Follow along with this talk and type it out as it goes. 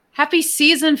Happy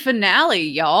season finale,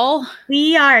 y'all.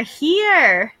 We are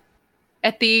here.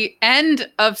 At the end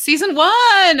of season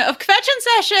 1 of Kvetchin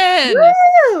Session.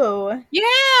 Woo!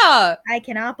 Yeah. I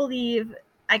cannot believe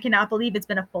it's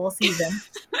been a full season.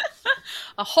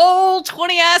 A whole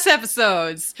 20 ass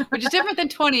episodes, which is different than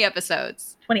 20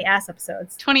 episodes. 20 ass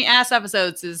episodes. 20 ass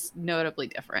episodes is notably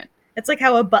different. It's like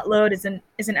how a buttload is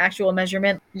an actual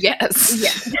measurement. Yes.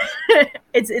 Yeah.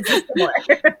 it's similar.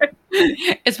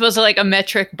 It's supposed to like a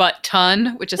metric butt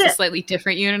ton, which is a slightly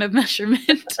different unit of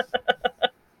measurement.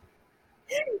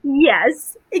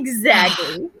 Yes,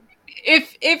 exactly.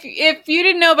 If you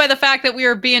didn't know by the fact that we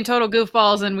were being total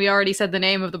goofballs and we already said the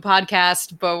name of the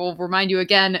podcast, but we'll remind you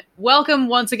again, welcome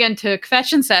once again to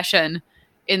Kvetchin Session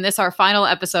in this our final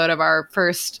episode of our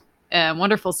first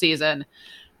wonderful season.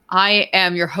 I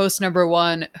am your host number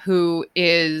 1 who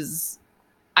is,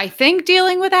 I think,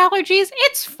 dealing with allergies.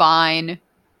 It's fine.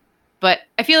 But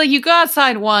I feel like you go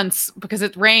outside once because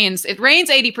it rains. It rains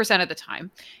 80% of the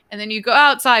time. And then you go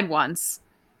outside once.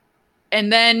 And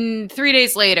then 3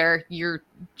 days later, you're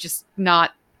just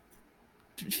not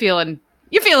feeling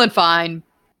fine.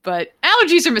 But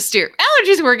allergies are mysterious.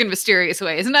 Allergies work in mysterious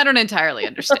ways, and I don't entirely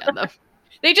understand them.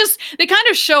 They kind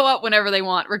of show up whenever they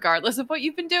want, regardless of what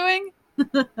you've been doing.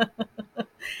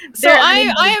 So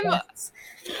I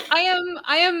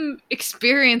am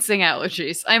experiencing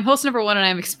allergies. I am host number 1 and I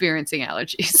am experiencing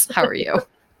allergies. How are you?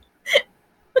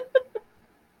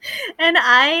 And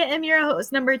I am your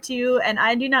host number 2 and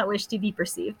I do not wish to be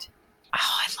perceived. Oh,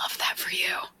 I love that for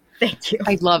you. Thank you.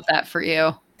 I love that for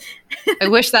you. I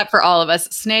wish that for all of us.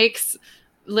 Snakes,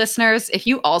 listeners, if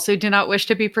you also do not wish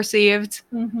to be perceived,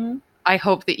 I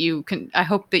hope that you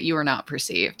are not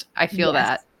perceived. I feel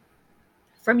that.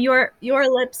 From your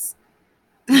lips,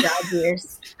 God's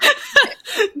ears.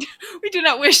 We do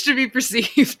not wish to be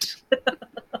perceived.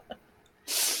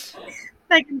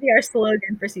 That can be our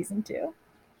slogan for season 2.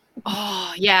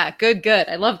 Oh yeah, good.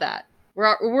 I love that.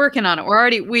 We're working on it. We're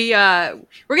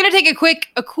gonna take a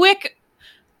quick,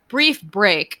 brief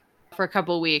break for a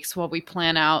couple of weeks while we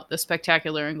plan out the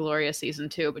Spectacular and Glorious season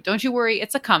 2. But don't you worry,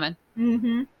 it's a coming.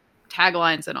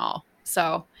 Taglines and all.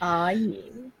 So. Yeah.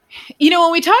 You know,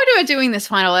 when we talked about doing this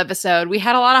final episode, we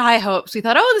had a lot of high hopes. We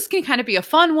thought, oh, this can kind of be a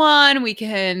fun one. We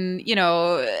can,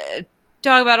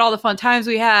 talk about all the fun times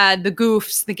we had, the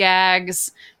goofs, the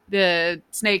gags, the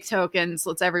snake tokens.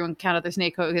 Let's everyone count out their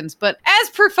snake tokens. But as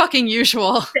per fucking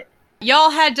usual,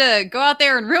 y'all had to go out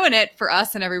there and ruin it for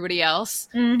us and everybody else.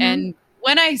 And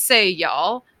when I say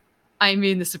y'all, I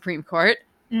mean the Supreme Court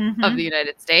of the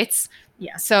United States.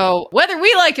 Yeah. So whether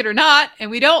we like it or not, and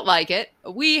we don't like it,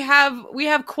 we have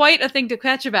quite a thing to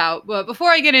catch about. But before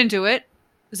I get into it,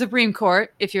 the Supreme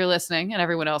Court, if you're listening, and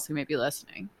everyone else who may be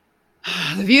listening,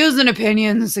 the views and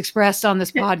opinions expressed on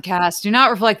this podcast do not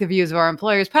reflect the views of our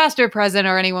employers, past or present,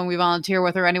 or anyone we volunteer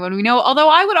with or anyone we know. Although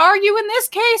I would argue in this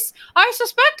case, I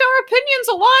suspect our opinions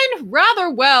align rather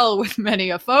well with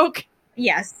many a folk.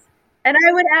 Yes. And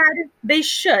I would add, they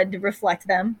should reflect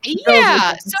them.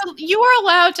 Yeah, so you are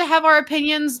allowed to have our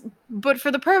opinions, but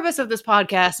for the purpose of this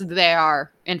podcast, they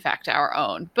are, in fact, our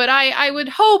own. But I would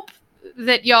hope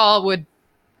that y'all would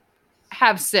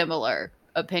have similar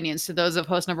opinions to those of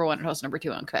host number 1 and host number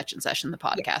 2 on Kvetchin Session, the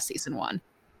podcast, season 1.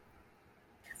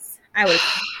 Yes, I would.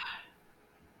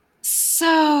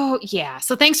 So, yeah.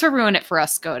 So thanks for ruining it for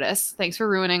us, SCOTUS. Thanks for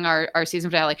ruining our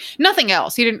season finale. Nothing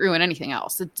else. You didn't ruin anything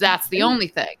else. That's the only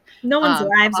thing. No one's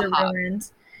lives are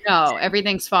ruined. No,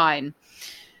 everything's fine.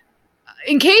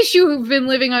 In case you've been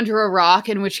living under a rock,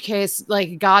 in which case,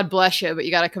 like, God bless you, but you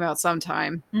got to come out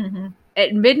sometime.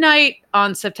 At midnight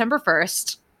on September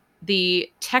 1st,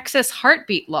 the Texas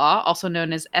Heartbeat Law, also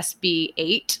known as SB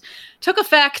 8, took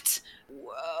effect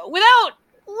without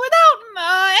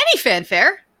any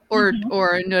fanfare or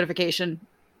notification,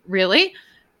 really.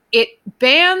 It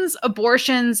bans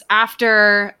abortions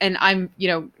after, and I'm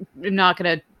not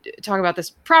going to talk about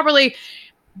this properly,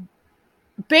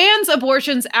 bans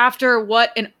abortions after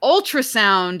what an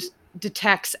ultrasound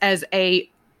detects as a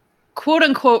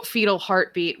quote-unquote fetal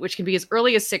heartbeat, which can be as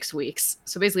early as 6 weeks.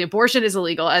 So basically abortion is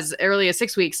illegal as early as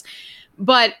 6 weeks.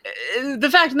 But the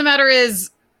fact of the matter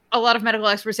is, a lot of medical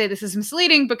experts say this is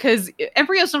misleading because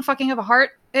embryos don't fucking have a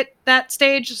heart at that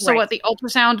stage. So what the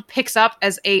ultrasound picks up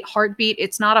as a heartbeat,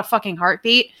 it's not a fucking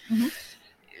heartbeat.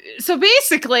 So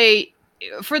basically,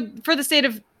 for the state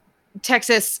of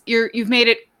Texas, you've made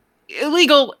it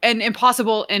illegal and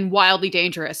impossible and wildly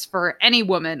dangerous for any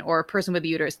woman or person with a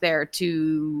uterus there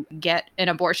to get an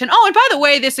abortion. Oh, and by the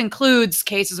way, this includes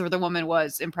cases where the woman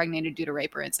was impregnated due to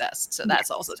rape or incest. So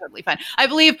that's also totally fine. I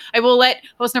believe I will let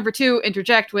host number 2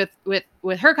 interject with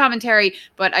her commentary,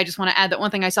 but I just want to add that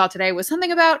one thing I saw today was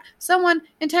something about someone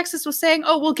in Texas was saying,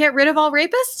 oh, we'll get rid of all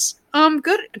rapists.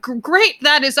 Great.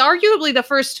 That is arguably the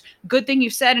first good thing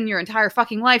you've said in your entire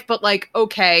fucking life. But like,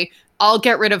 okay, I'll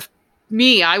get rid of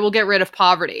me. I will get rid of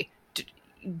poverty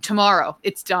tomorrow.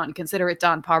 It's done. Consider it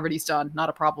done. Poverty's done. Not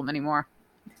a problem anymore.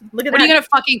 Look at that. Are you gonna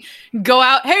fucking go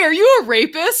out? Hey, are you a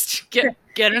rapist? Get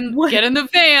in the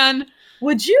van.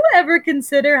 Would you ever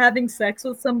consider having sex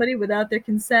with somebody without their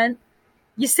consent?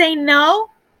 You say no?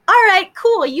 All right,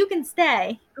 cool. You can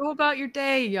stay. Go about your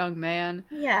day, young man.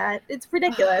 Yeah, it's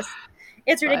ridiculous.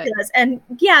 It's ridiculous. And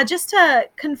yeah, just to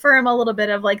confirm a little bit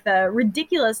of like the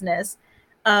ridiculousness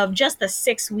of just the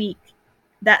 6 week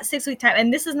time.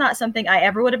 And this is not something I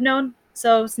ever would have known.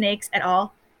 So snakes at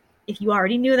all. If you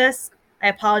already knew this, I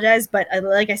apologize. But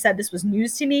like I said, this was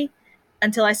news to me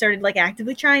until I started like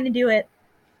actively trying to do it.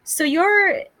 So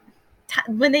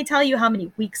when they tell you how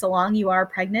many weeks along you are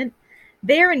pregnant,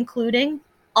 they're including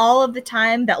all of the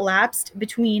time that lapsed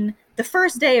between the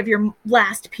first day of your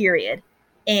last period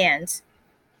and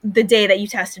the day that you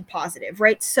tested positive,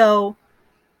 right? So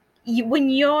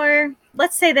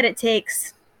let's say that it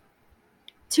takes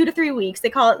 2 to 3 weeks, they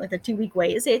call it like the 2 week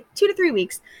wait, is it 2 to 3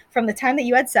 weeks from the time that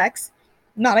you had sex,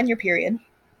 not on your period,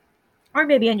 or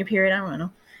maybe on your period, I don't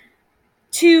know,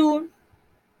 to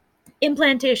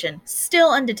implantation,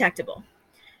 still undetectable.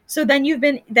 So then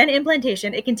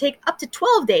implantation, it can take up to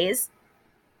 12 days.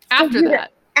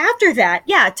 After that,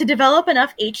 yeah, to develop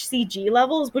enough HCG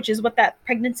levels, which is what that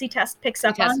pregnancy test picks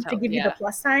up on to give you the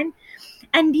plus sign.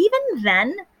 And even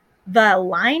then, the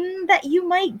line that you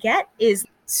might get is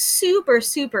super,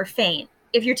 super faint.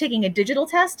 If you're taking a digital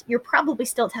test, you're probably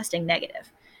still testing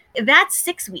negative. That's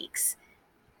 6 weeks.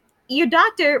 Your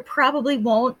doctor probably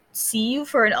won't see you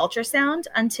for an ultrasound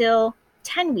until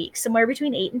 10 weeks, somewhere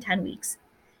between 8 and 10 weeks.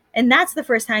 And that's the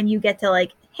first time you get to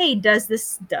like, hey, does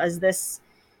this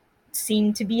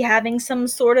seem to be having some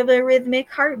sort of a rhythmic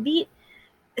heartbeat?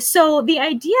 So the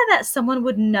idea that someone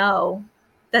would know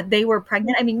that they were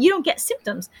pregnant, I mean, you don't get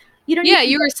symptoms.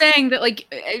 You were saying that, like,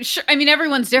 sure, I mean,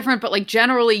 everyone's different, but like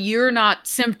generally you're not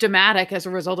symptomatic as a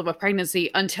result of a pregnancy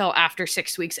until after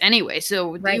 6 weeks anyway.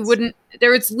 So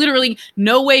there is literally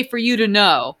no way for you to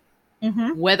know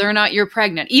whether or not you're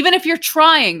pregnant. Even if you're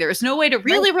trying, there's no way to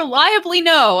really reliably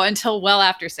know until well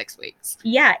after 6 weeks.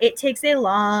 Yeah, it takes a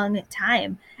long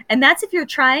time. And that's if you're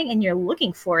trying and you're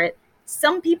looking for it.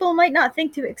 Some people might not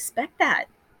think to expect that.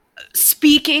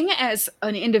 Speaking as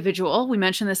an individual, we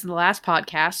mentioned this in the last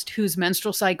podcast, whose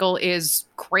menstrual cycle is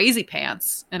crazy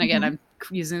pants. And again, I'm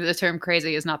using the term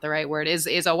crazy is not the right word, is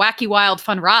a wacky, wild,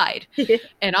 fun ride.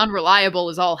 And unreliable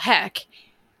is all heck.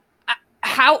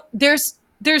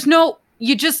 There's no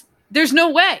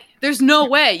way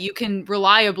you can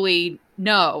reliably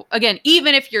know. Again,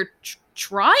 even if you're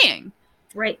trying.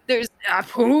 Right. There's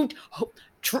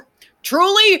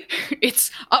truly, it's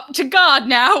up to God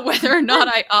now whether or not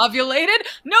I ovulated.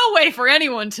 No way for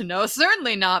anyone to know.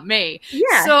 Certainly not me.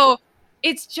 Yeah. So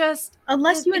it's just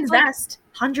unless you invest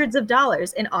hundreds of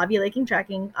dollars in ovulation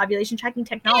tracking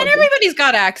technology. And everybody's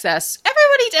got access.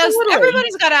 Everybody does. Totally.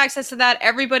 Everybody's got access to that.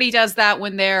 Everybody does that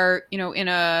when they're, in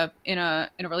a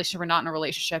relationship or not in a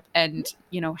relationship, and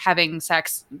having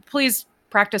sex. Please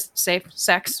practice safe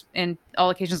sex in all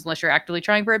occasions, unless you're actively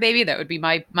trying for a baby. That would be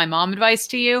my mom advice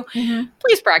to you.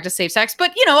 Please practice safe sex.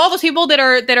 But all those people that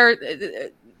are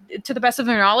to the best of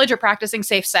their knowledge are practicing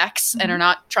safe sex and are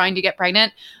not trying to get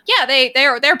pregnant. Yeah,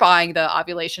 they're buying the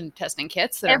ovulation testing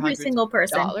kits that every single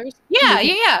person. Dollars.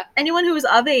 Yeah. Anyone who is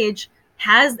of age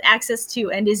has access to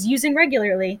and is using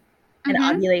regularly an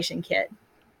ovulation kit.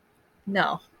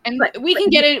 No. And we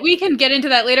can get into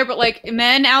that later, but like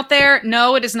men out there,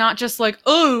 no, it is not just like,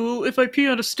 oh, if I pee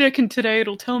on a stick and today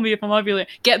it'll tell me if I'm ovulating.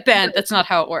 Get bent. That's not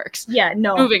how it works. Yeah,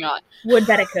 no. Moving on. Would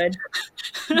bet it could.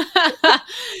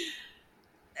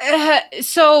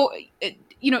 So,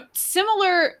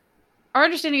 our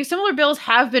understanding is similar bills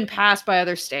have been passed by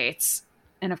other states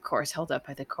and of course held up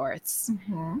by the courts.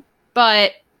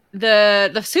 But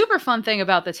the super fun thing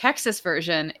about the Texas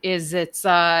version is it's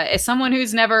as someone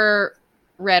who's never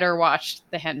read or watched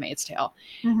The Handmaid's Tale,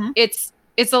 it's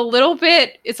got a little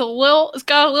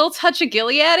touch of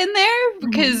Gilead in there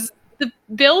because the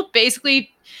bill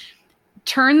basically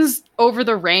turns over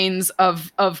the reins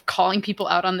of calling people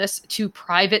out on this to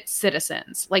private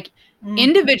citizens, like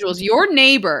individuals. Your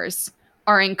neighbors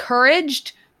are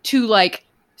encouraged to like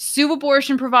sue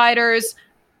abortion providers,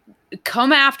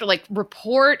 come after, like,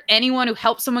 report anyone who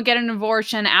helps someone get an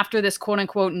abortion after this quote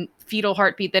unquote fetal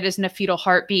heartbeat that isn't a fetal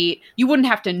heartbeat. You wouldn't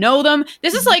have to know them.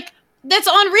 This is like, that's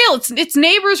unreal. It's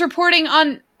neighbors reporting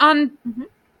on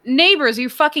neighbors. Are you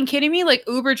fucking kidding me? Like,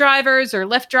 Uber drivers or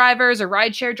Lyft drivers or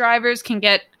rideshare drivers can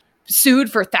get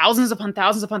sued for thousands upon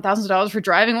thousands upon thousands of dollars for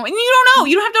driving. And you don't know.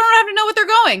 You don't have to know what they're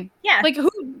going. Yeah. Like, who,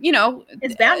 you know,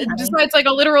 it's bound besides like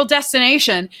a literal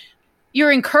destination.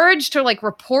 You're encouraged to, like,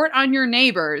 report on your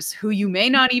neighbors who you may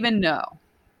not even know.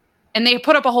 And they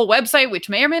put up a whole website, which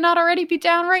may or may not already be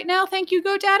down right now. Thank you,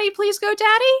 GoDaddy. Please,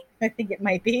 GoDaddy. I think it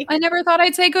might be. I never thought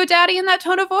I'd say GoDaddy in that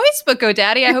tone of voice, but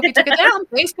GoDaddy, I hope you took it down.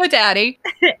 Please, GoDaddy.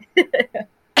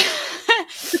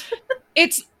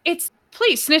 It's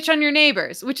please snitch on your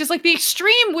neighbors, which is like the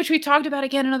extreme, which we talked about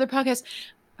again in other podcasts.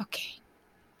 Okay.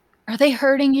 Are they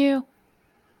hurting you?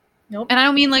 Nope. And I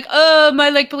don't mean like, oh, my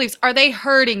like beliefs. Are they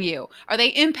hurting you? Are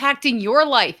they impacting your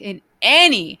life in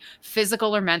any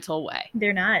physical or mental way?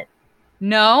 They're not.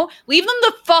 No. Leave them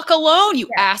the fuck alone, you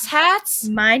asshats.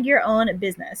 Mind your own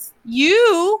business.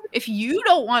 If you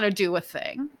don't want to do a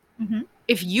thing,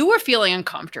 if you are feeling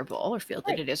uncomfortable or feel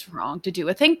that it is wrong to do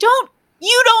a thing, don't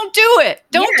do it.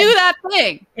 Don't do that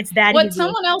thing. It's that what easy.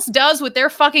 Someone else does with their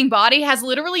fucking body has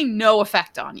literally no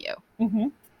effect on you.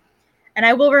 And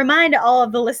I will remind all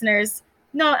of the listeners,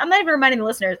 no, I'm not even reminding the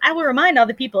listeners, I will remind all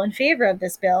the people in favor of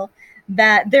this bill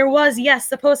that there was, yes,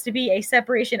 supposed to be a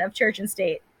separation of church and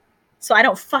state. So I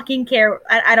don't fucking care.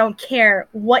 I don't care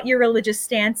what your religious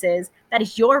stance is. That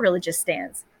is your religious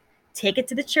stance. Take it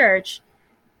to the church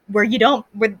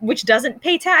which doesn't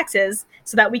pay taxes,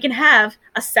 so that we can have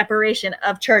a separation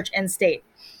of church and state.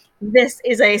 This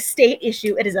is a state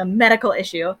issue. It is a medical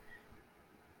issue.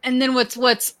 And then what's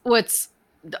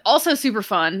also super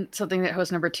fun, something that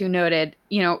host number 2 noted,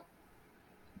 you know,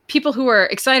 people who are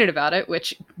excited about it,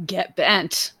 which get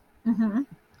bent.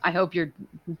 I hope your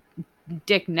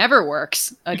dick never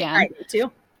works again. I do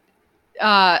too.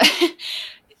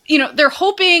 You know, they're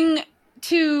hoping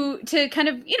to kind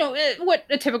of, you know, what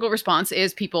a typical response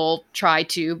is, people try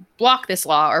to block this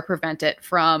law or prevent it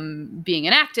from being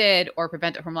enacted or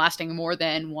prevent it from lasting more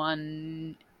than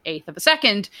 1/8 of a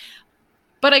second.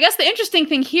 But I guess the interesting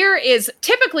thing here is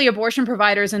typically abortion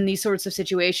providers in these sorts of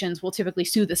situations will typically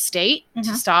sue the state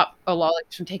to stop a law like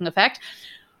this from taking effect.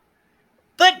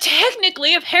 But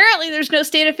technically, apparently, there's no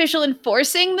state official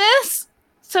enforcing this.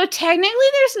 So technically,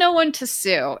 there's no one to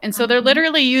sue. And so they're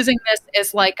literally using this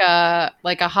as like a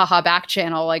haha back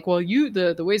channel. Like, well,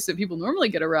 the ways that people normally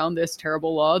get around this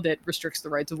terrible law that restricts the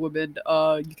rights of women,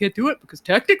 you can't do it because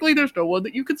technically there's no one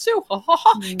that you can sue. Ha ha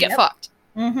ha. Get fucked.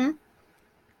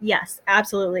 Yes,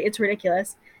 absolutely. It's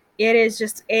ridiculous. It is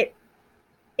just, it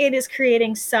is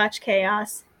creating such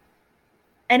chaos.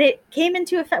 And it came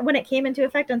into effect, when it came into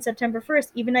effect on September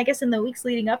 1st, even I guess in the weeks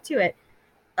leading up to it,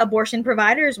 abortion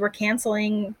providers were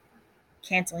canceling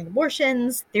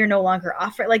abortions. They're no longer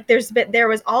offering, like there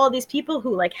was all of these people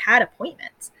who like had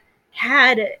appointments,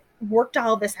 had worked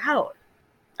all this out,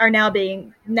 are now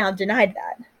denied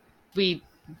that. We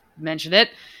mentioned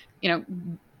it, you know,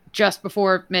 just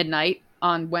before midnight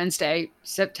on Wednesday,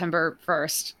 September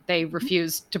 1st, they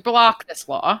refused to block this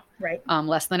law. Right.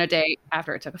 Less than a day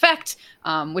after it took effect,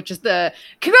 which is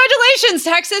congratulations,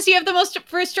 Texas, you have the most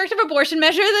restrictive abortion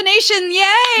measure in the nation.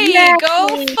 Yay! Yay!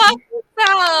 Go fuck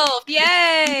yourself.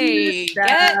 Yay!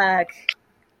 Get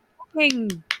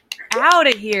fucking out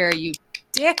of here, you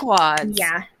dickwads.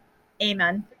 Yeah.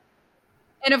 Amen.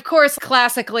 And of course,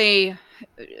 classically,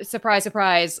 surprise,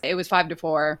 surprise, it was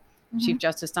 5-4. Chief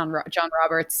Justice John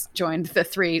Roberts joined the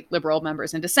 3 liberal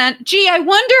members in dissent. Gee, I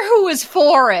wonder who was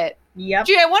for it. Yep.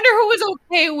 Gee, I wonder who was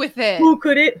okay with it. Who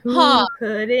could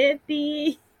it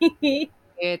be?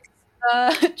 It's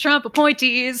Trump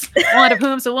appointees, one of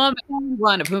whom's a woman,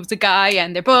 one of whom's a guy,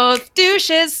 and they're both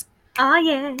douches. Oh,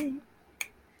 yeah.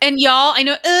 And y'all, I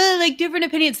know, like different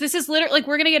opinions. This is literally, like,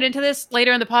 we're going to get into this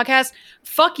later in the podcast.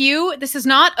 Fuck you. This is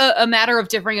not a matter of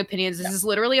differing opinions. This is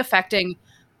literally affecting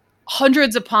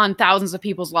hundreds upon thousands of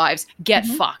people's lives. Get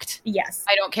fucked. Yes.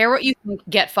 I don't care what you think.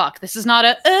 Get fucked. This is not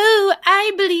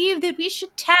I believe that we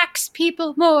should tax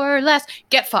people more or less.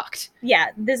 Get fucked. Yeah,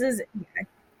 this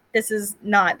is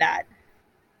not that.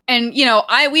 And, you know,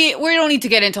 we don't need to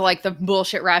get into like the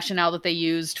bullshit rationale that they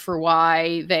used for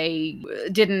why they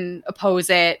didn't oppose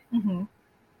it.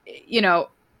 You know,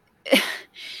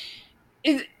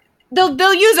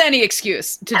 they'll use any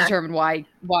excuse to determine why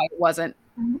it wasn't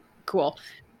cool.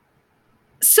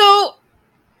 So,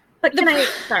 but can I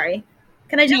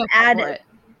just add,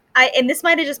 and this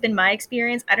might have just been my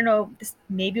experience. I don't know, this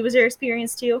maybe was your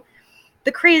experience too.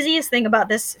 The craziest thing about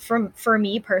this for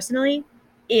me personally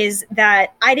is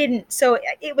that so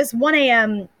it was 1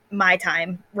 a.m. my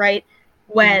time, right?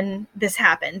 When this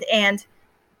happened. And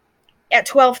at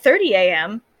 12:30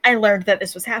 a.m., I learned that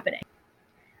this was happening.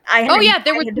 There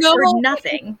was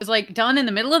nothing. It was like done in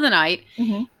the middle of the night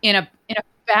in a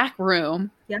back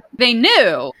room. Yeah. They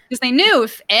knew, because they knew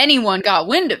if anyone got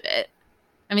wind of it,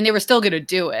 I mean, they were still going to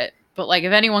do it, but like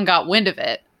if anyone got wind of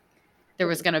it, there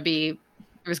was going to be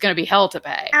hell to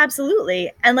pay.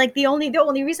 Absolutely. And like the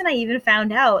only reason I even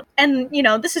found out, and you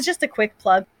know, this is just a quick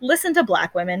plug, listen to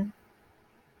Black women.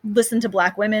 Listen to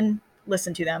Black women.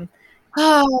 Listen to them.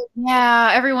 Oh,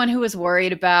 yeah. Everyone who was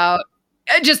worried about,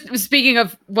 just speaking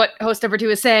of what host number 2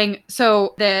 is saying,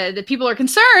 so the people are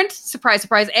concerned, surprise,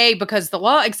 surprise, A, because the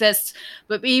law exists,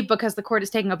 but B, because the court is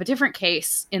taking up a different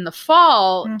case in the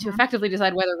fall to effectively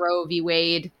decide whether Roe v.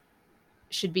 Wade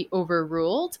should be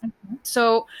overruled.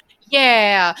 So,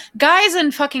 yeah, guys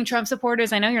and fucking Trump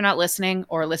supporters, I know you're not listening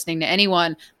or listening to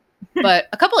anyone, but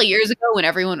a couple of years ago when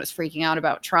everyone was freaking out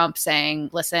about Trump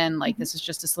saying, listen, like this is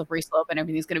just a slippery slope and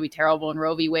everything's going to be terrible and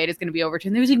Roe v. Wade is going to be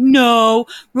overturned. They was like, no,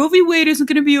 Roe v. Wade isn't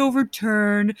going to be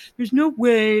overturned. There's no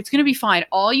way. It's going to be fine.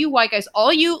 All you white guys,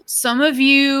 some of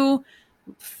you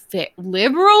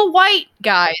liberal white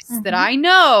guys that I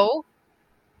know,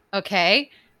 okay,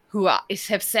 who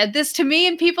have said this to me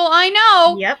and people I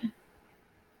know. Yep.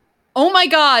 Oh my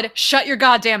God, shut your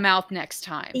goddamn mouth next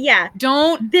time. Yeah.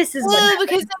 Don't. This is what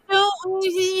because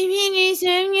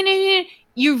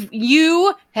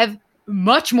you have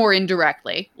much more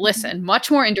indirectly, much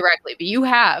more indirectly, but you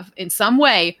have in some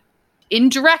way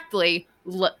indirectly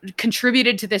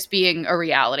contributed to this being a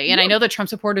reality. And I know that Trump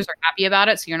supporters are happy about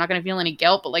it, so you're not going to feel any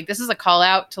guilt, but like this is a call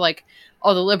out to like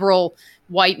all the liberal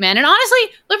white men and honestly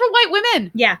liberal white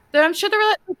women. Yeah. I'm sure there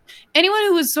were like, anyone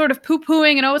who was sort of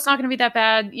poo-pooing and it's not going to be that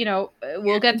bad, you know,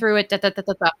 we'll get through it.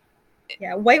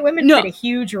 Yeah, white women played a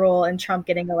huge role in Trump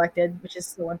getting elected, which is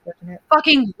so unfortunate.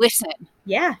 Fucking listen.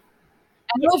 Yeah.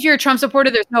 I know if you're a Trump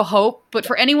supporter, there's no hope, but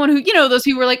for anyone who, you know, those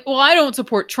people were like, well, I don't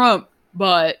support Trump,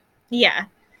 but yeah,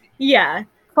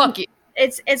 fuck you.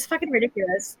 It's fucking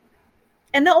ridiculous.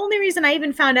 And the only reason I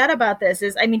even found out about this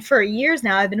is, I mean, for years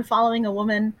now, I've been following a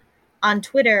woman on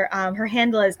Twitter. Her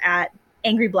handle is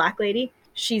 @AngryBlackLady.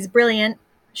 She's brilliant.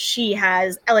 She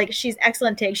has she's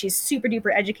excellent take. She's super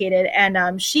duper educated.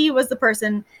 And she was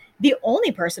the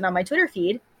only person on my Twitter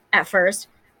feed at first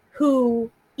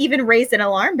who even raised an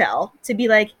alarm bell to be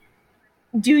like,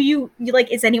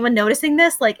 is anyone noticing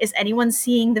this? Like, is anyone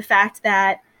seeing the fact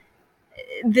that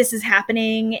this is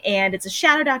happening and it's a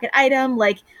shadow docket item?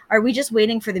 Like, are we just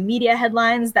waiting for the media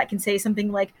headlines that can say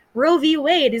something like Roe v.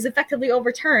 Wade is effectively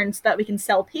overturned so that we can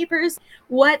sell papers?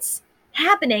 What's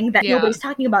happening that nobody's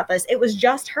talking about this? It was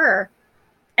just her.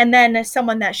 And then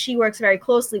someone that she works very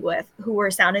closely with who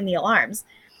were sounding the alarms.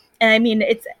 And I mean,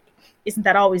 isn't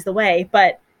that always the way?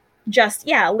 But just,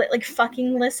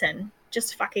 fucking listen.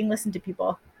 Just fucking listen to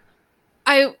people.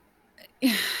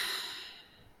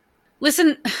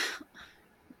 Listen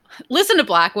to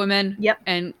Black women. Yep.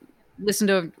 And listen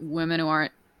to women who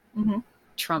aren't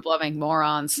Trump-loving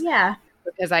morons. Yeah.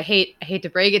 Because I hate to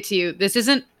break it to you.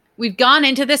 We've gone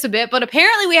into this a bit, but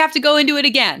apparently we have to go into it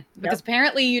again. Because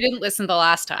apparently you didn't listen the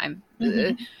last time.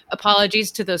 Apologies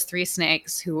to those 3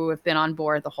 snakes who have been on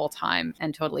board the whole time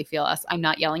and totally feel us. I'm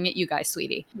not yelling at you guys,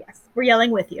 sweetie. Yes, we're yelling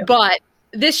with you. But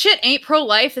this shit ain't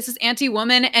pro-life. This is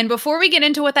anti-woman. And before we get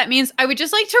into what that means, I would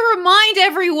just like to remind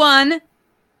everyone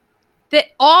that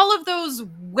all of those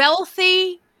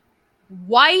wealthy,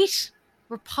 white,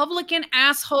 Republican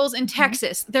assholes in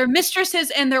Texas, their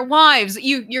mistresses and their wives,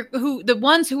 the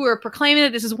ones who are proclaiming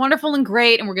that this is wonderful and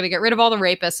great, and we're going to get rid of all the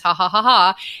rapists, ha ha ha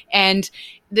ha, and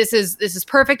this is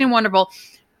perfect and wonderful.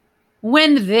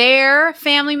 When their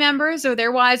family members or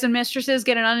their wives and mistresses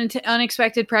get an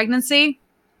unexpected pregnancy,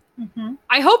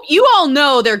 I hope you all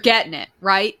know they're getting it,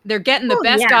 right? They're getting the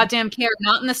best goddamn care,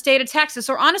 not in the state of Texas,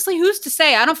 or honestly, who's to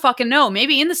say? I don't fucking know.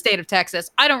 Maybe in the state of Texas.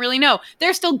 I don't really know.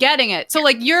 They're still getting it. So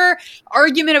like your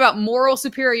argument about moral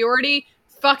superiority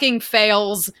fucking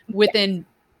fails within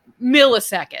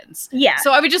milliseconds. Yeah.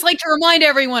 So I would just like to remind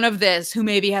everyone of this who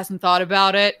maybe hasn't thought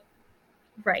about it.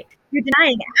 Right. You're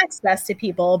denying access to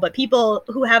people, but people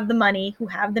who have the money, who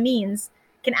have the means,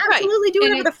 can absolutely do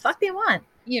whatever the fuck they want.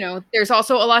 You know, there's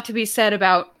also a lot to be said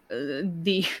about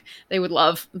they would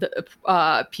love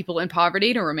the people in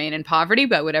poverty to remain in poverty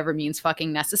by whatever means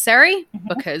fucking necessary,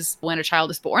 because when a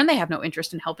child is born, they have no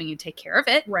interest in helping you take care of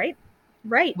it. Right.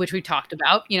 Which we talked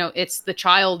about. You know, it's the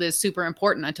child is super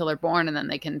important until they're born, and then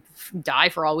they can die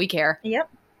for all we care. Yep.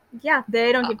 Yeah,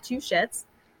 they don't give 2 shits.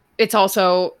 It's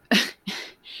also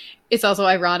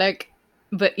ironic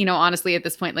But, you know, honestly, at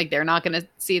this point, like, they're not going to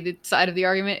see the side of the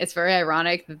argument. It's very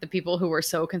ironic that the people who are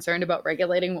so concerned about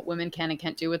regulating what women can and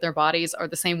can't do with their bodies are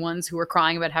the same ones who are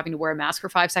crying about having to wear a mask for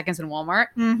 5 seconds in Walmart.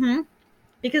 Mm-hmm.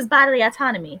 Because bodily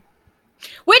autonomy.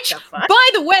 Which, by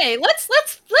the way,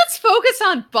 let's focus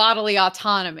on bodily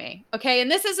autonomy, okay?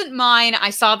 And this isn't mine. I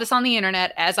saw this on the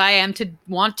internet, as I am to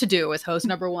want to do as host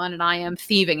number one, and I am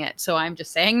thieving it. So I'm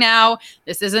just saying now,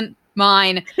 this isn't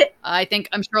mine.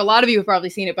 I'm sure a lot of you have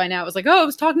probably seen it by now. It was like, oh, I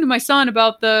was talking to my son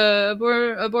about the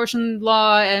abortion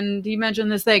law, and he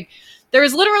mentioned this thing. There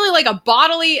is literally like a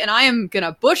bodily, and I am going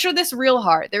to butcher this real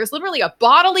hard. There is literally a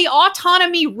bodily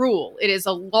autonomy rule. It is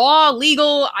a law,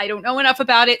 legal. I don't know enough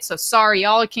about it. So sorry,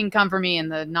 y'all can come for me in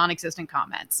the non-existent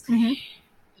comments. Mm-hmm.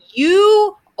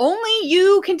 Only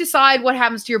you can decide what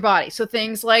happens to your body. So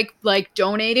things like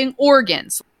donating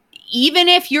organs. Even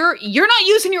if you're not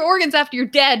using your organs after you're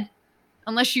dead,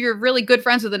 unless you're really good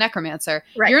friends with a necromancer,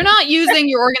 right. You're not using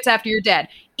your organs after you're dead.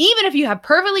 Even if you have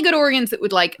perfectly good organs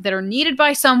that are needed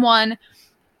by someone,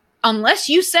 unless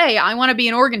you say, I want to be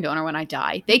an organ donor when I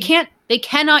die, they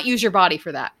cannot use your body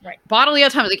for that. Right. Bodily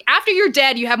autonomy. Like, after you're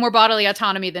dead, you have more bodily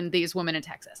autonomy than these women in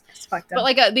Texas. But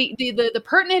like the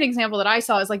pertinent example that I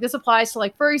saw is like, this applies to,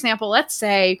 like, for example, let's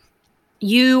say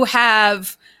you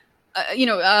have,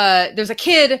 there's a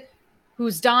kid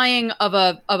who's dying of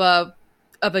a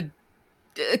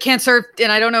cancer,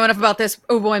 and I don't know enough about this.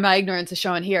 Oh boy, my ignorance is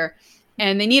showing here.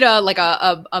 And they need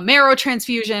a marrow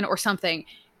transfusion or something.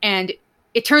 And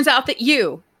it turns out that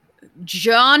you,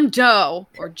 John Doe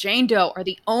or Jane Doe, are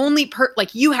the only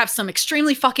you have some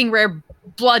extremely fucking rare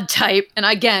blood type. And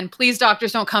again, please,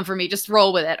 doctors, don't come for me. Just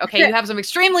roll with it. Okay. You have some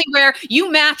extremely rare,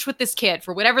 you match with this kid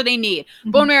for whatever they need.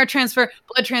 Mm-hmm. Bone marrow transfer,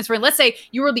 blood transfer. And let's say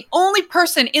you are the only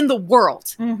person in the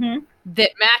world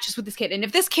that matches with this kid. And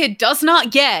if this kid does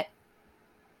not get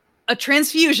a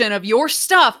transfusion of your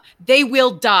stuff, they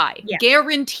will die. Yeah.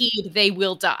 Guaranteed they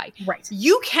will die. Right.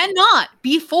 You cannot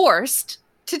be forced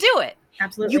to do it.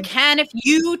 Absolutely. You can if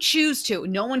you choose to.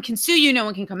 No one can sue you. No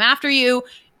one can come after you.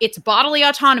 It's bodily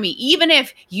autonomy. Even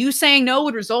if you saying no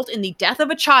would result in the death of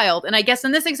a child. And I guess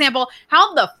in this example,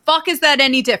 how the fuck is that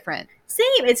any different?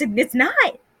 Same. It's not.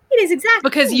 It is exactly.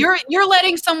 Because you're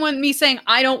letting me saying,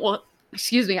 I don't want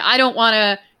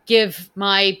to give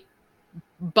my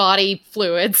body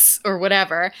fluids or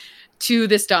whatever to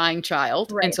this dying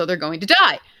child. Right. And so they're going to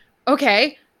die.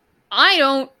 Okay. I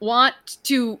don't want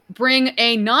to bring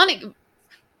a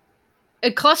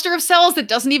cluster of cells that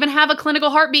doesn't even have a clinical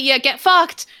heartbeat yet get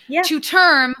fucked to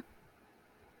term,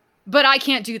 but I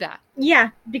can't do that.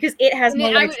 Yeah, because it has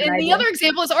more rights than I do. And the other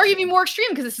example is arguably more extreme,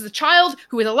 because this is a child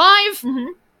who is alive,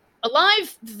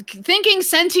 alive, thinking,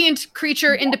 sentient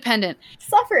creature, independent.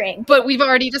 Suffering. But we've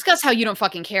already discussed how you don't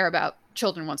fucking care about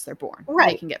children once they're born.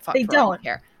 Right. They can get fucked. They don't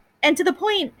care. And to the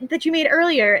point that you made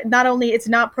earlier, not only it's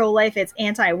not pro-life, it's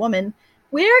anti-woman.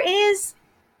 Where's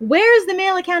the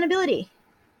male accountability?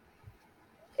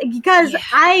 Because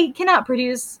I cannot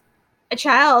produce a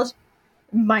child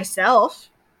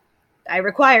myself. I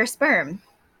require sperm.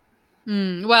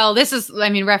 Well, this is,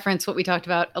 reference what we talked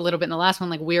about a little bit in the last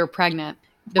one. Like, we're pregnant.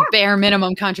 The bare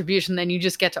minimum contribution, then you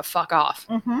just get to fuck off.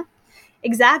 Mm-hmm.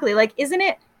 Exactly. Like,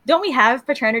 don't we have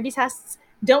paternity tests?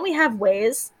 Don't we have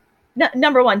ways?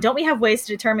 Number one, don't we have ways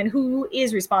to determine who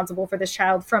is responsible for this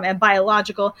child from a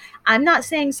biological? I'm not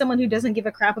saying someone who doesn't give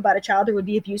a crap about a child or would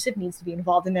be abusive needs to be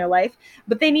involved in their life,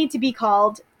 but they need to be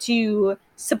called to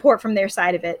support from their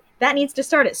side of it. That needs to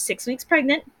start at 6 weeks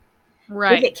pregnant.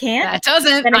 Right. If it can't, that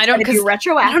doesn't. Then it's going to be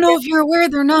retroactive. I don't know if you're aware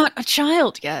they're not a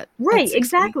child yet. Right.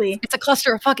 Exactly. It's a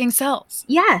cluster of fucking cells.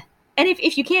 Yeah. And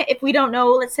if we don't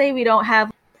know, let's say we don't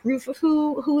have proof of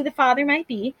who the father might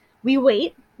be, we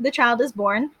wait. The child is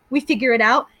born, we figure it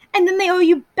out, and then they owe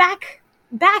you back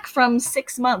from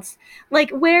 6 months. Like,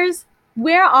 where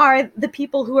are the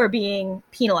people who are being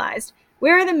penalized?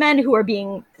 Where are the men who are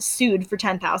being sued for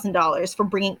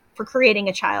 $10,000 for creating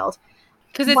a child?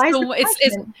 Because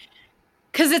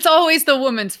it's always the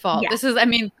woman's fault. Yeah. This is,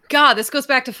 this goes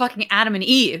back to fucking Adam and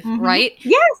Eve, right?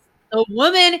 Yes. The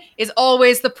woman is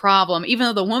always the problem, even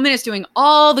though the woman is doing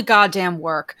all the goddamn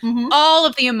work, all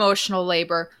of the emotional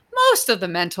labor, most of the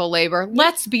mental labor.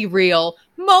 Let's be real.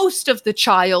 Most of the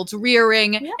child's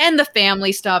rearing and the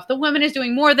family stuff. The woman is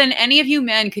doing more than any of you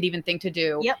men could even think to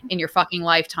do in your fucking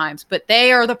lifetimes. But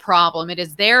they are the problem. It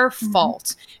is their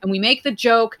fault. And we make the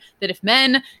joke that if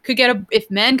men could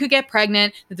get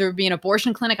pregnant, that there would be an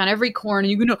abortion clinic on every corner.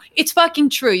 You know, it's fucking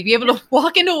true. You'd be able to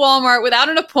walk into Walmart without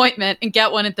an appointment and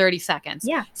get one in 30 seconds.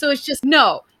 Yeah. So it's just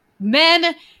no.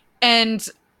 Men, and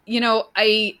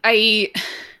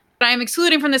I'm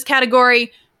excluding from this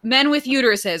category men with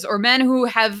uteruses or men who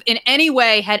have in any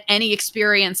way had any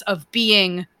experience of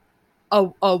being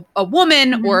a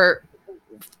woman or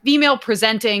female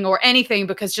presenting or anything,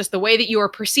 because just the way that you are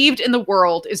perceived in the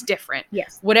world is different.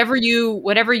 Yes. Whatever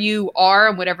you are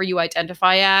and whatever you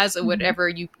identify as and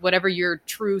whatever your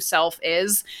true self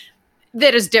is,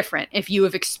 that is different if you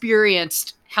have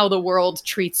experienced how the world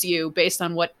treats you based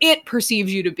on what it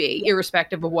perceives you to be,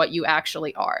 irrespective of what you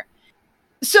actually are.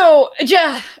 So,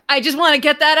 I just want to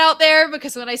get that out there,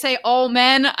 because when I say all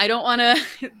men, I don't want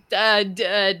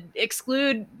to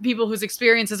exclude people whose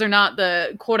experiences are not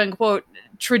the quote-unquote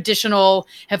traditional,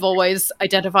 have always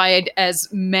identified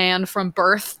as man from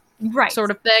birth sort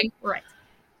of thing. Right.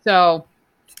 So,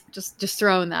 just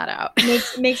throwing that out.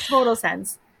 Makes total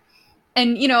sense.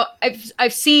 And,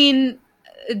 I've seen...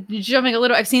 jumping a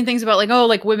little, I've seen things about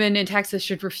like women in Texas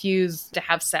should refuse to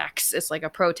have sex. It's like a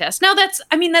protest. Now that's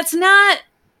not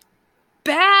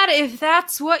bad if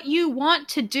that's what you want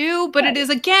to do, but it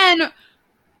is, again,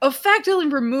 effectively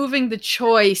removing the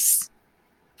choice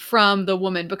from the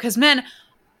woman, because men,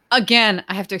 again,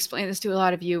 I have to explain this to a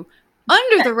lot of you,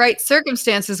 under the right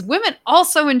circumstances, women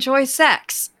also enjoy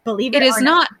sex. Believe it is or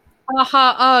not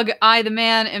aha, ugh, I, the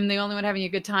man, am the only one having a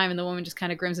good time, and the woman just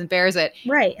kind of grins and bears it.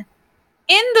 Right.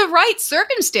 In the right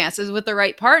circumstances with the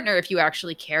right partner, if you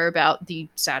actually care about the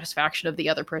satisfaction of the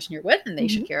other person you're with, and they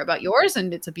should care about yours,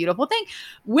 and it's a beautiful thing.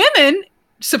 Women,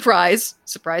 surprise,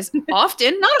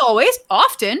 often, not always,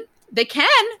 often, they can.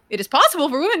 It is possible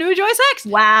for women to enjoy sex.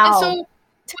 Wow. And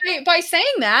so by saying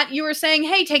that, you were saying,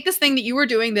 hey, take this thing that you were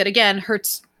doing that, again,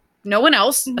 hurts no one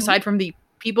else aside from the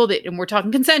people that, and we're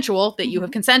talking consensual, that you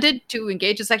have consented to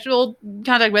engage in sexual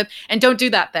contact with, and don't do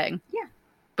that thing. Yeah.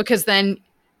 Because then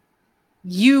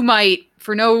you might,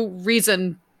 for no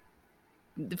reason,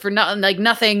 for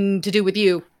nothing to do with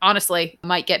you, honestly,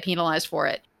 might get penalized for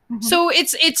it. So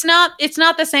it's not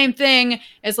the same thing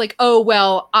as like, oh,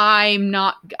 well, I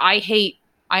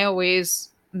always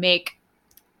make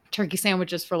turkey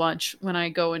sandwiches for lunch when I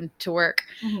go into work.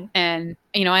 And,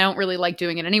 I don't really like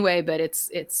doing it anyway, but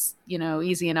it's,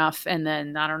 easy enough. And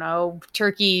then, I don't know,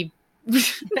 turkey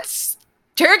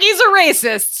turkeys are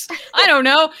racists. I don't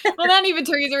know. Well, not even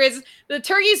turkeys are racist. The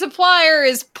turkey supplier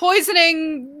is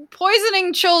poisoning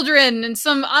children, and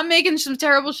I'm making some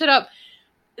terrible shit up.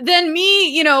 Then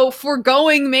me,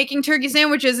 foregoing making turkey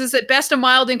sandwiches is at best a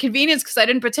mild inconvenience, because I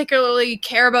didn't particularly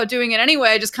care about doing it anyway.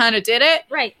 I just kind of did it.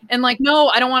 Right. And no,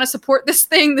 I don't want to support this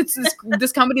thing that's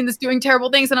this company that's doing terrible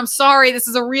things. And I'm sorry. This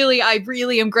is I really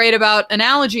am great about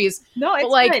analogies. No,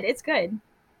 it's good. It's good.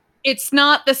 It's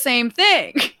not the same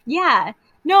thing. Yeah.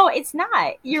 No, it's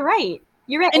not. You're right.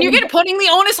 And you're putting the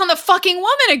onus on the fucking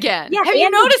woman again. Yeah, have you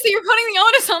noticed that you're putting the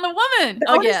onus on the woman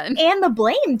again? And the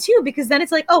blame, too, because then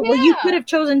it's like, oh, well, you could have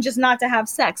chosen just not to have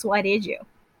sex. Why did you?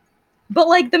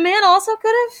 But, the man also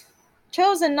could have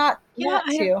chosen not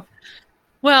to.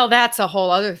 Well, that's a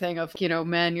whole other thing of,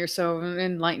 men, you're so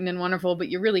enlightened and wonderful, but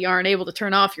you really aren't able to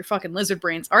turn off your fucking lizard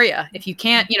brains, are you? If you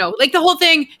can't, the whole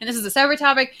thing, and this is a separate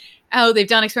topic, they've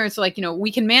done experiments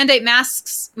we can mandate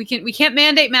masks. We can't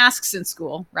mandate masks in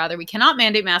school. Rather, we cannot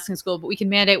mandate masks in school, but we can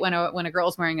mandate when a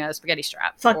girl's wearing a spaghetti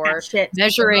strap. Fuck that shit.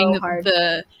 Measuring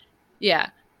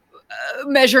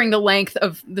measuring the length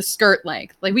of the skirt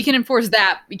length. We can enforce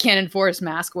that. We can't enforce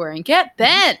mask wearing. Get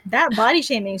bent. That body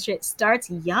shaming shit starts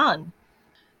young.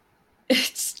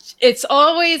 It's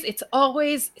always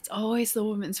the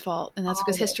woman's fault, and that's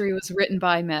because history was written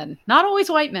by men. Not always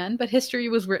white men, but history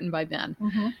was written by men.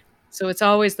 So it's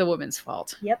always the woman's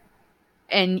fault. Yep.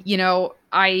 And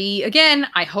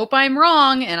I hope I'm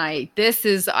wrong, and I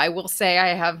will say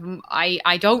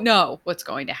I don't know what's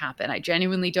going to happen. I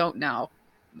genuinely don't know.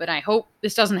 But I hope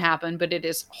this doesn't happen, but it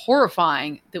is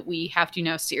horrifying that we have to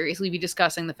now seriously be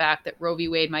discussing the fact that Roe v.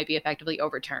 Wade might be effectively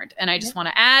overturned. And I just want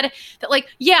to add that,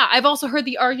 I've also heard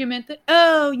the argument that,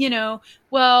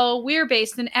 well, we're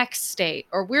based in X state,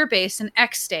 or we're based in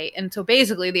X state. And so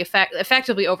basically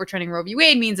effectively overturning Roe v.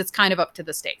 Wade means it's kind of up to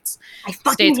the states. I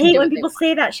fucking hate when people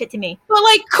say that shit to me. But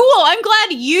cool, I'm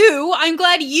glad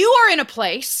you are in a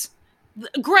place.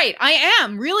 Great. I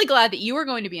am really glad that you are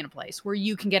going to be in a place where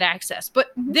you can get access.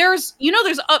 But there's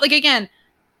again,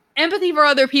 empathy for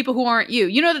other people who aren't you.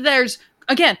 That there's,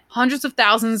 again, hundreds of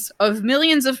thousands of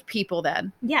millions of people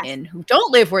then, and who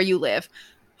don't live where you live,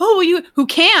 who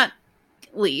can't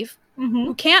leave,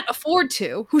 who can't afford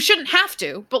to, who shouldn't have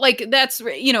to. But that's,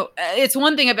 it's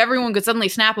one thing if everyone could suddenly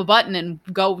snap a button and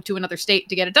go to another state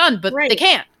to get it done, but they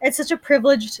can't. It's such a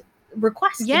privileged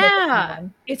request. Yeah,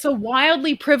 it's a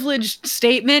wildly privileged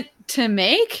statement to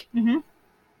make.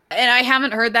 And I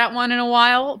haven't heard that one in a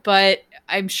while, but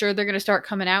I'm sure they're going to start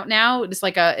coming out now. It's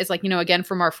like, again,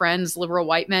 from our friends, liberal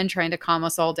white men trying to calm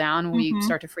us all down when we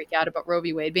start to freak out about Roe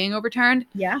v. Wade being overturned.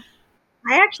 Yeah.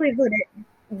 I actually heard it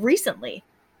recently.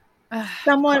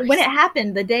 Someone, when it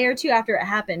happened, the day or two after it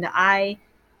happened, I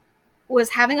was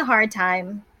having a hard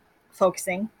time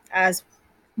focusing, as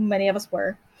many of us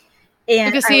were.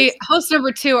 And because host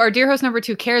number 2, our dear host number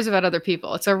 2, cares about other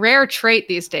people. It's a rare trait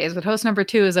these days, but host number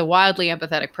 2 is a wildly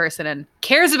empathetic person and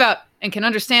cares about and can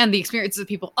understand the experiences of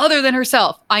people other than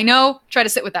herself. I know. Try to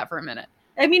sit with that for a minute.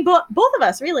 I mean, both of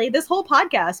us, really. This whole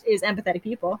podcast is empathetic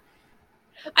people.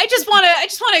 I just want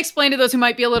to explain to those who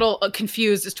might be a little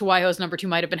confused as to why host number 2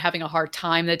 might have been having a hard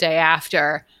time the day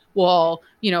after. Well,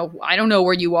 I don't know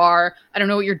where you are. I don't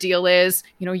know what your deal is.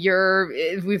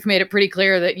 We've made it pretty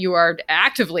clear that you are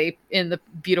actively in the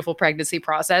beautiful pregnancy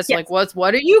process. Yes. Like,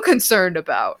 what are you concerned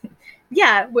about?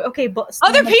 Yeah. Okay. But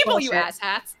other people, bullshit. You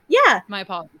asshats. Yeah. My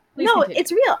apologies. Please continue.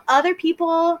 It's real. Other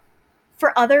people,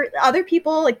 for other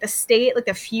people, like the state, like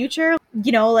the future,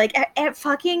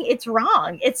 fucking, it's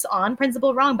wrong. It's on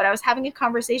principle wrong. But I was having a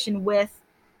conversation with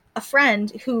a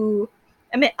friend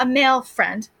a male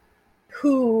friend,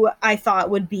 who I thought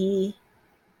would be,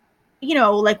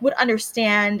 would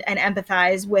understand and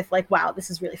empathize with, like, wow, this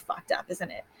is really fucked up,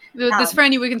 isn't it? This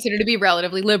friend you would consider to be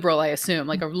relatively liberal, I assume,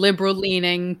 like a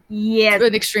liberal-leaning,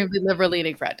 an extremely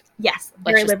liberal-leaning friend. Yes,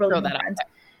 very liberal-leaning friend.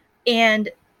 And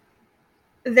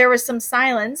there was some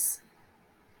silence,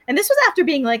 and this was after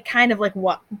being, like, kind of, like,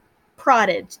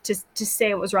 prodded to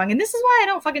say what was wrong. And this is why I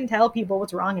don't fucking tell people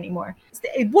what's wrong anymore.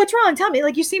 What's wrong? Tell me.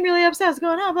 Like, you seem really upset. What's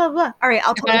going on? Blah, blah, blah. All right,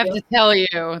 I'll tell you. If I have to tell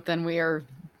you, then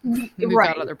we've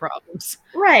got other problems.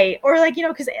 Right. Or, like,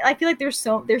 because I feel like there's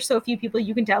so few people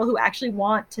you can tell who actually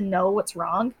want to know what's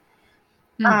wrong.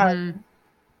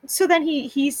 So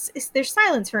then there's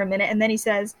silence for a minute, and then he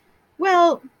says,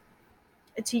 well,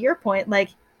 to your point, like,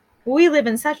 we live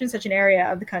in such and such an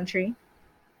area of the country.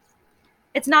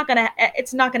 It's not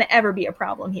gonna ever be a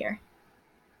problem here.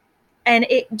 And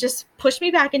it just pushed me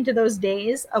back into those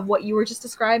days of what you were just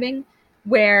describing,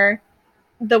 where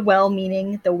the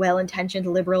well-meaning, the well-intentioned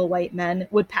liberal white men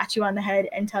would pat you on the head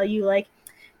and tell you, like,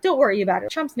 don't worry about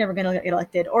it. Trump's never gonna get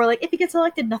elected. Or, like, if he gets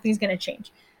elected, nothing's gonna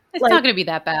change. It's not gonna be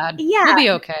that bad. Yeah. It'll be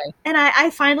okay. And I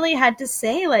finally had to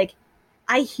say, like,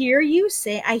 I hear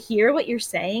what you're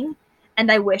saying,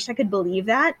 and I wish I could believe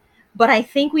that. But I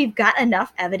think we've got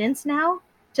enough evidence now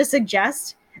to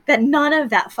suggest that none of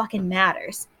that fucking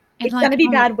matters. It's going to be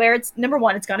bad where it's, number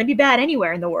one, it's going to be bad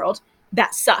anywhere in the world.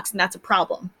 That sucks, and that's a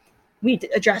problem. We need to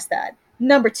address that.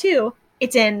 Number two,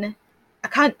 it's women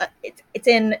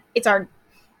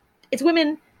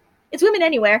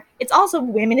anywhere. It's also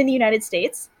women in the United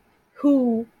States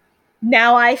who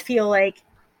now I feel like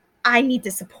I need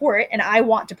to support and I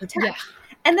want to protect. Yeah.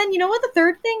 And then, you know what the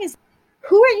third thing is?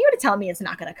 Who are you to tell me it's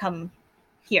not going to come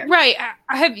here? Right.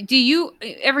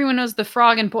 Everyone knows the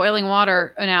frog in boiling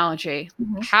water analogy.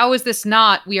 Mm-hmm. How is this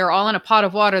not, we are all in a pot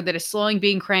of water that is slowly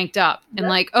being cranked up. Yep. And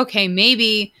like, okay,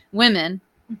 maybe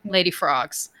lady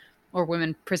frogs, or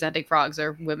women presenting frogs,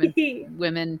 or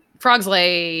women, frogs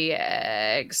lay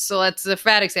eggs. So that's a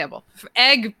bad example.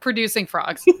 Egg producing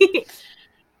frogs.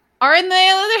 They're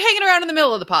hanging around in the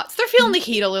middle of the pots. They're feeling the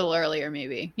heat a little earlier,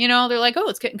 maybe. They're like, oh,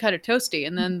 it's getting kind of toasty.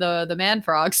 And then the man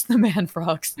frogs up on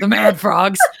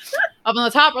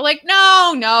the top are like,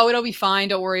 no, it'll be fine.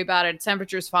 Don't worry about it.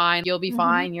 Temperature's fine. You'll be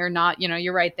fine. You're not,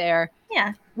 you're right there.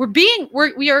 Yeah.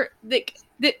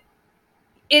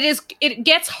 It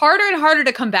gets harder and harder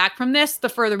to come back from this the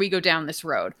further we go down this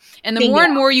road. And the more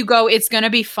and more you go, it's going to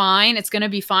be fine. It's going to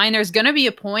be fine. There's going to be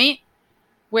a point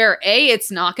where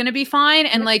it's not going to be fine.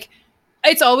 And like,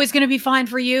 it's always going to be fine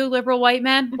for you, liberal white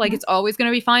men. Mm-hmm. Like, it's always going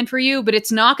to be fine for you, but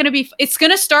it's not going to be, it's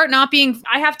going to start not being,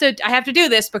 I have to do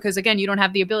this because again, you don't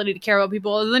have the ability to care about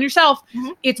people other than yourself. Mm-hmm.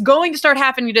 It's going to start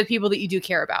happening to the people that you do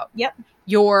care about. Yep.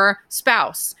 Your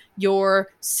spouse, your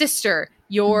sister,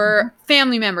 your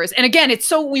family members. And again, it's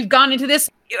so we've gone into this.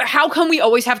 How come we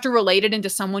always have to relate it into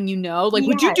someone you know? Like,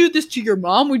 would you do this to your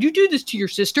mom? Would you do this to your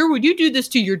sister? Would you do this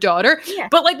to your daughter? Yeah.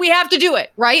 But like, we have to do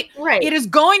it, right? Right. It is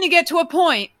going to get to a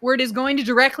point where it is going to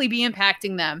directly be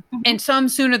impacting them, and some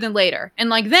sooner than later. And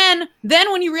like, then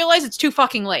when you realize it's too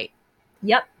fucking late.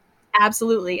 Yep.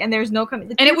 Absolutely. And there's no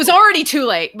coming. And it was already too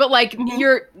late, but like,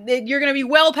 you're going to be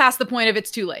well past the point of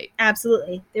it's too late.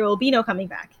 Absolutely. There will be no coming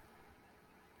back.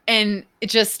 And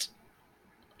it's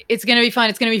going to be fine.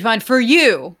 It's going to be fine for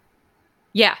you.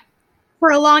 Yeah. For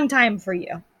a long time for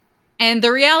you. And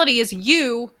the reality is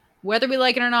you, whether we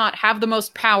like it or not, have the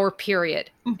most power, period.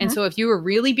 Mm-hmm. And so if you were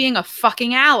really being a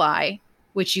fucking ally,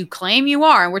 which you claim you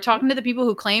are, and we're talking to the people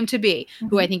who claim to be,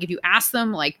 who I think if you ask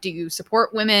them, like, do you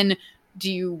support women?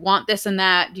 Do you want this and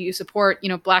that? Do you support,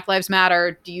 Black Lives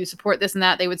Matter? Do you support this and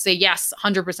that? They would say, yes,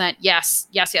 100%. Yes.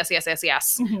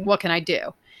 What can I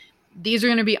do? These are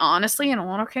going to be, honestly, in a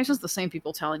lot of occasions, the same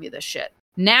people telling you this shit.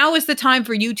 Now is the time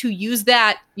for you to use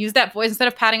that voice instead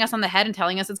of patting us on the head and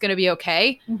telling us it's going to be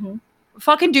okay.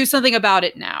 Fucking do something about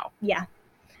it now. Yeah.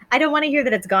 I don't want to hear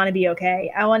that it's going to be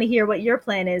okay. I want to hear what your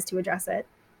plan is to address it.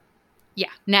 Yeah,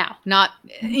 now. Not,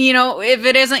 if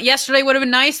it isn't yesterday would have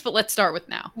been nice, but let's start with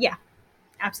now. Yeah,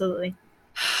 absolutely.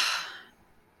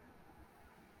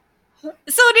 So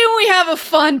didn't we have a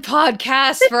fun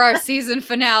podcast for our season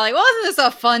finale? Wasn't this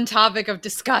a fun topic of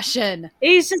discussion?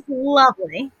 It's just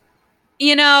lovely.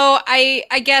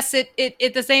 I guess it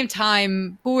at the same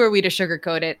time, who are we to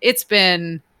sugarcoat it? It's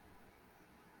been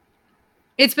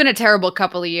a terrible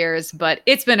couple of years, but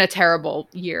it's been a terrible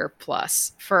year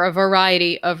plus for a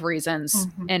variety of reasons.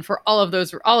 And for all of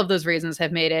those reasons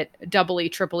have made it doubly,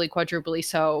 triply, quadruply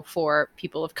so for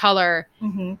people of color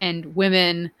and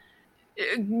women,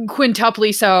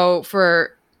 quintuply so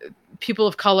for people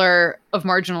of color of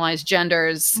marginalized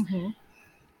genders.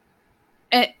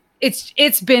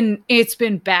 It's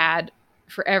been bad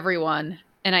for everyone.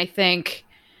 And I think,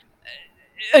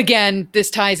 again, this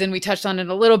ties in, we touched on it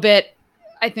a little bit.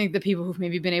 I think the people who've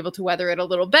maybe been able to weather it a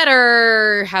little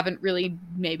better haven't really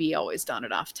maybe always done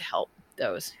enough to help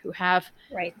those who have.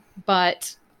 Right.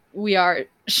 But we are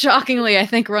shockingly, I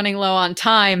think, running low on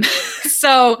time.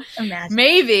 So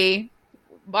maybe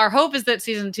our hope is that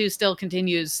season 2 still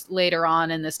continues later on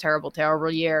in this terrible,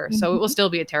 terrible year. So it will still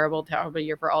be a terrible, terrible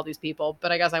year for all these people.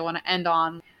 But I guess I want to end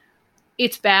on,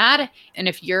 it's bad. And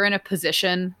if you're in a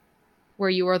position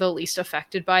where you are the least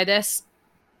affected by this,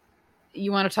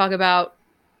 you want to talk about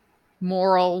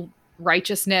moral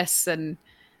righteousness and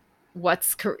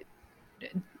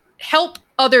help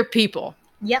other people.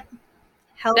 Yep.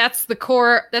 Help. That's the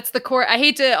core. I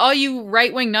hate to, all you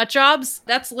right-wing nut jobs,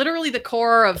 that's literally the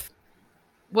core of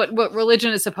what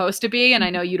religion is supposed to be. And I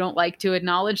know you don't like to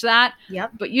acknowledge that.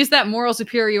 Yep. But use that moral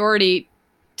superiority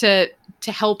to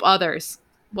help others.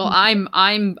 Well, I'm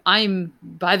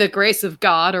by the grace of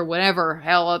God, or whatever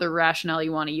hell other rationale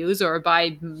you want to use, or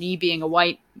by me being a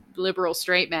white liberal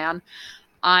straight man,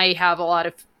 I have a lot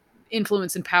of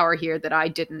influence and power here that I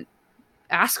didn't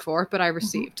ask for, but I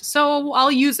received. So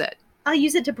I'll use it. I'll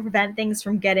use it to prevent things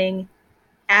from getting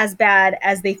as bad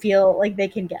as they feel like they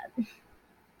can get.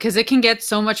 Because it can get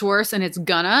so much worse, and it's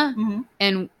gonna.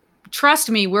 And trust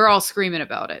me, we're all screaming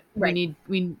about it. Right. You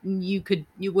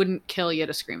wouldn't kill you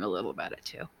to scream a little about it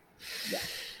too. Yeah.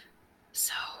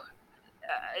 So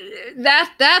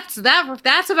that's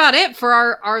about it for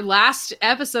our last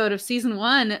episode of season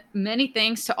 1. Many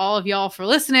thanks to all of y'all for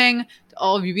listening, to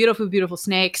all of you beautiful, beautiful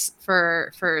snakes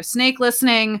for snake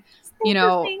listening.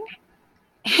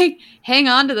 Hang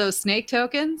on to those snake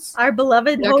tokens. Our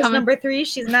beloved host number 3,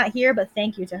 she's not here, but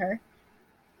thank you to her.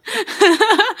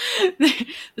 The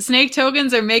snake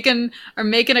tokens are making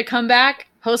a comeback.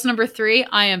 Host number 3,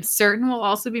 I am certain, will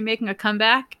also be making a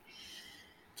comeback.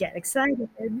 Get excited.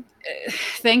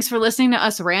 Thanks for listening to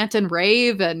us rant and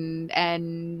rave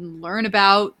and learn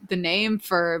about the name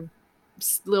for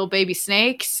little baby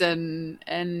snakes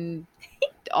and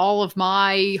all of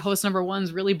my host number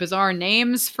 1's really bizarre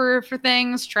names for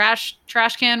things. Trash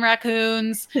can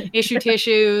raccoons, issue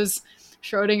tissues,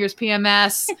 Schrodinger's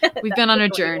PMS. We've been on a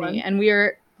journey, and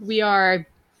we are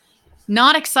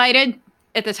not excited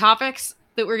at the topics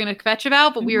that we're going to kvetch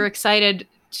about, but we are excited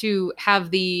to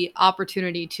have the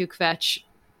opportunity to kvetch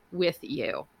with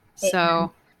you.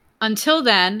 So until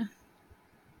then,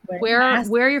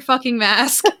 wear your fucking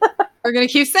mask. We're going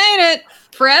to keep saying it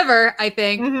forever, I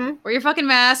think. Wear your fucking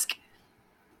mask.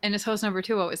 And as host number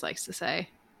 2 always likes to say,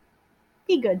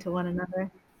 be good to one another.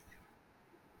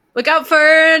 Look out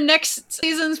for next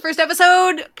season's first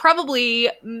episode, probably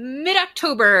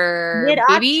mid-October.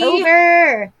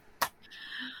 Mid-October.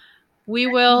 We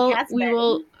will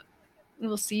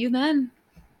see you then.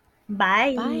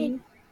 Bye. Bye.